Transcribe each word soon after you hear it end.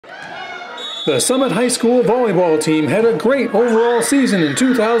The Summit High School volleyball team had a great overall season in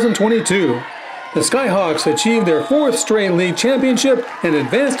 2022. The Skyhawks achieved their 4th straight league championship and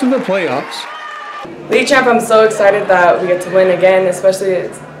advanced to the playoffs. League champ, I'm so excited that we get to win again, especially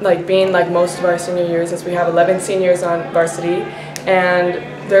being most of our senior years, since we have 11 seniors on varsity. And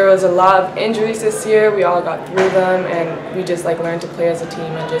there was a lot of injuries this year. We all got through them, and we just learned to play as a team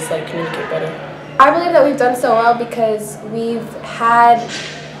and just communicate better. I believe that we've done so well because we've had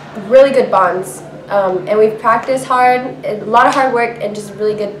really good bonds, and we've practiced hard, a lot of hard work, and just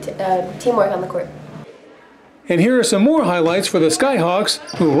really good teamwork on the court. And here are some more highlights for the Skyhawks,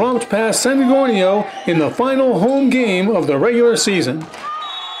 who romped past San Gornio in the final home game of the regular season.